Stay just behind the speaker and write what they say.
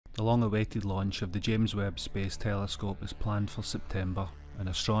The long-awaited launch of the James Webb Space Telescope is planned for September, and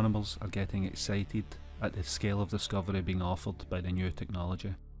astronomers are getting excited at the scale of discovery being offered by the new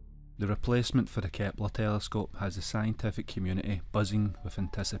technology. The replacement for the Kepler telescope has the scientific community buzzing with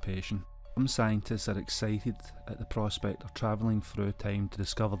anticipation. Some scientists are excited at the prospect of travelling through time to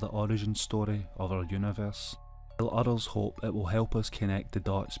discover the origin story of our universe, while others hope it will help us connect the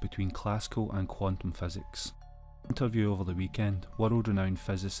dots between classical and quantum physics. In an interview over the weekend, world-renowned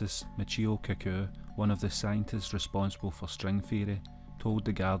physicist Michio Kaku, one of the scientists responsible for string theory, told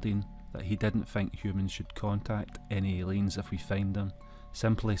The Guardian that he didn't think humans should contact any aliens if we find them,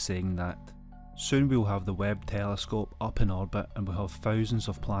 simply saying that soon we'll have the Webb telescope up in orbit and we'll have thousands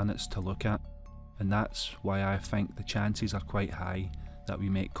of planets to look at, and that's why I think the chances are quite high that we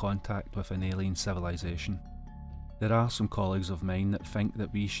make contact with an alien civilization. There are some colleagues of mine that think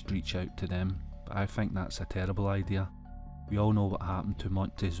that we should reach out to them, but I think that's a terrible idea. We all know what happened to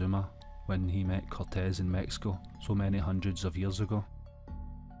Montezuma when he met Cortez in Mexico so many hundreds of years ago.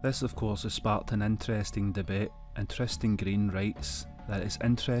 This of course has sparked an interesting debate, and Tristan Green writes that it's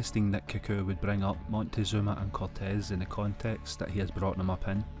interesting that Kaku would bring up Montezuma and Cortez in the context that he has brought them up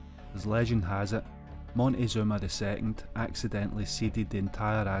in. As legend has it, Montezuma II accidentally ceded the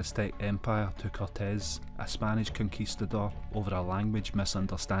entire Aztec Empire to Cortez, a Spanish conquistador, over a language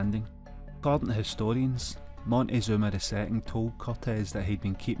misunderstanding. According to historians, Montezuma II told Cortez that he'd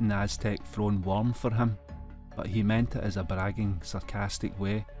been keeping the Aztec throne warm for him, but he meant it as a bragging, sarcastic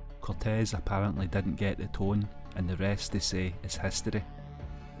way. Cortez apparently didn't get the tone, and the rest, they say, is history.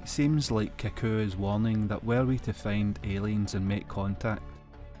 It seems like Kaku is warning that were we to find aliens and make contact,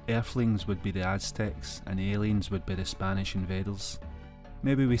 Earthlings would be the Aztecs and aliens would be the Spanish invaders.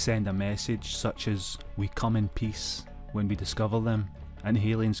 Maybe we send a message such as "we come in peace" when we discover them, and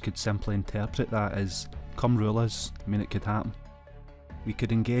aliens could simply interpret that as "come rule us." I mean, it could happen. We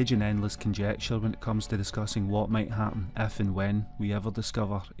could engage in endless conjecture when it comes to discussing what might happen if and when we ever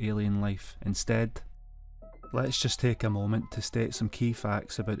discover alien life. Instead, let's just take a moment to state some key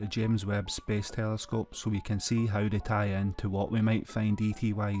facts about the James Webb Space Telescope so we can see how they tie in to what we might find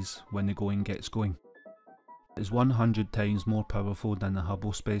ET-wise when the going gets going. It is 100 times more powerful than the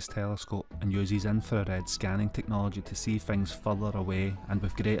Hubble Space Telescope and uses infrared scanning technology to see things further away and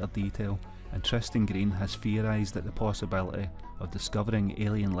with greater detail, and Tristan Green has theorised at the possibility of discovering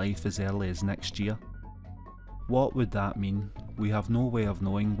alien life as early as next year. What would that mean? We have no way of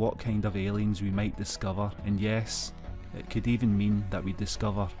knowing what kind of aliens we might discover, and yes, it could even mean that we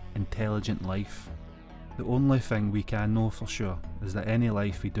discover intelligent life. The only thing we can know for sure is that any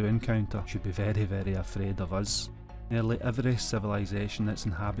life we do encounter should be very, very afraid of us. Nearly every civilization that's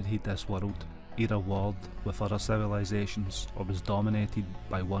inhabited this world either warred with other civilizations or was dominated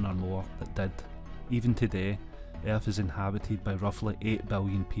by one or more that did. Even today, Earth is inhabited by roughly 8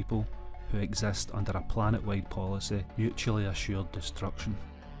 billion people who exist under a planet-wide policy, mutually assured destruction.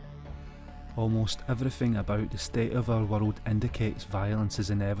 Almost everything about the state of our world indicates violence is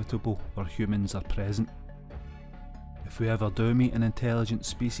inevitable where humans are present. If we ever do meet an intelligent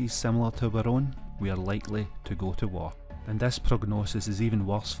species similar to our own, we are likely to go to war. And this prognosis is even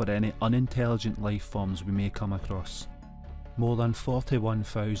worse for any unintelligent life forms we may come across. More than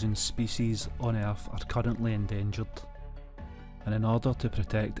 41,000 species on Earth are currently endangered, and in order to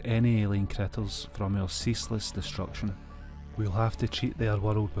protect any alien critters from our ceaseless destruction, we'll have to treat their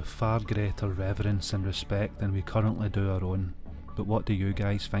world with far greater reverence and respect than we currently do our own. But what do you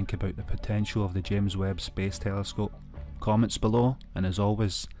guys think about the potential of the James Webb Space Telescope? Comments below, and as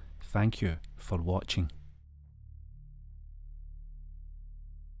always, thank you for watching.